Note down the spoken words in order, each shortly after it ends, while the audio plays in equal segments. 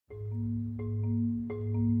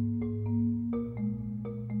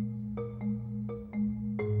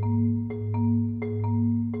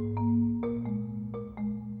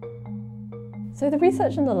So the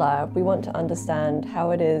research in the lab, we want to understand how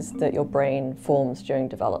it is that your brain forms during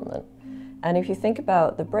development. And if you think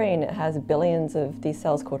about the brain, it has billions of these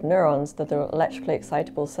cells called neurons that are electrically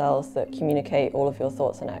excitable cells that communicate all of your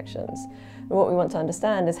thoughts and actions. And what we want to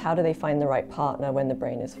understand is how do they find the right partner when the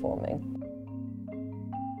brain is forming.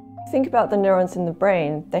 Think about the neurons in the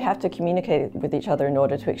brain. They have to communicate with each other in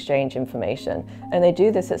order to exchange information. And they do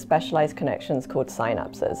this at specialized connections called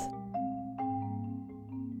synapses.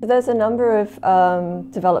 There's a number of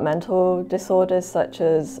developmental disorders such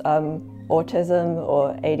as autism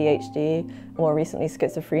or ADHD, more recently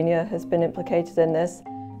schizophrenia has been implicated in this,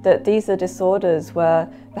 that these are disorders where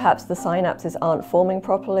perhaps the synapses aren't forming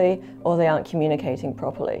properly or they aren't communicating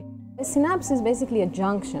properly. A synapse is basically a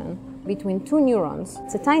junction between two neurons.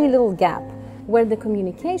 It's a tiny little gap where the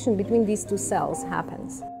communication between these two cells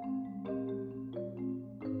happens.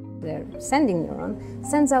 The sending neuron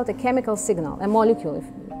sends out a chemical signal, a molecule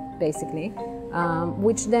basically,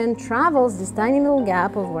 which then travels this tiny little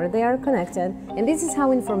gap of where they are connected, and this is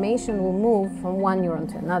how information will move from one neuron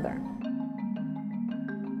to another.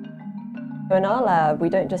 In our lab, we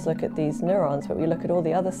don't just look at these neurons, but we look at all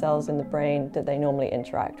the other cells in the brain that they normally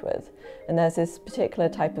interact with. And there's this particular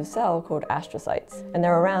type of cell called astrocytes, and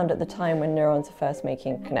they're around at the time when neurons are first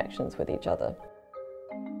making connections with each other.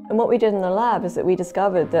 And what we did in the lab is that we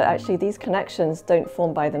discovered that actually these connections don't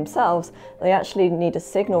form by themselves. They actually need a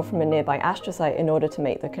signal from a nearby astrocyte in order to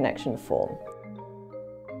make the connection form.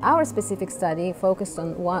 Our specific study focused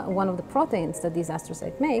on one of the proteins that these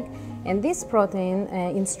astrocytes make, and this protein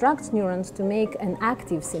instructs neurons to make an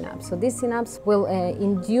active synapse. So this synapse will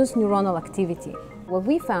induce neuronal activity. What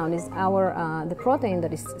we found is the protein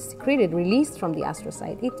that is secreted, released from the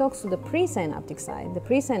astrocyte, it talks to the presynaptic side, the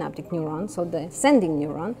presynaptic neuron, so the sending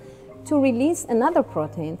neuron, to release another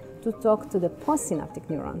protein to talk to the postsynaptic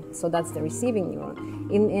neuron, so that's the receiving neuron.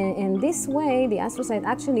 In this way, the astrocyte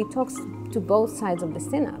actually talks to both sides of the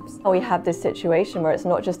synapse. We have this situation where it's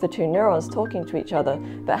not just the two neurons talking to each other,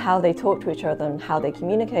 but how they talk to each other and how they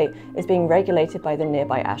communicate is being regulated by the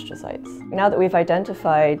nearby astrocytes. Now that we've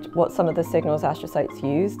identified what some of the signals astrocytes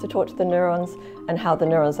use to talk to the neurons and how the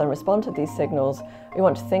neurons then respond to these signals, we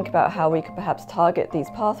want to think about how we could perhaps target these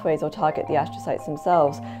pathways or target the astrocytes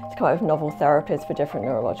themselves to come up with novel therapies for different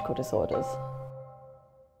neurological disorders.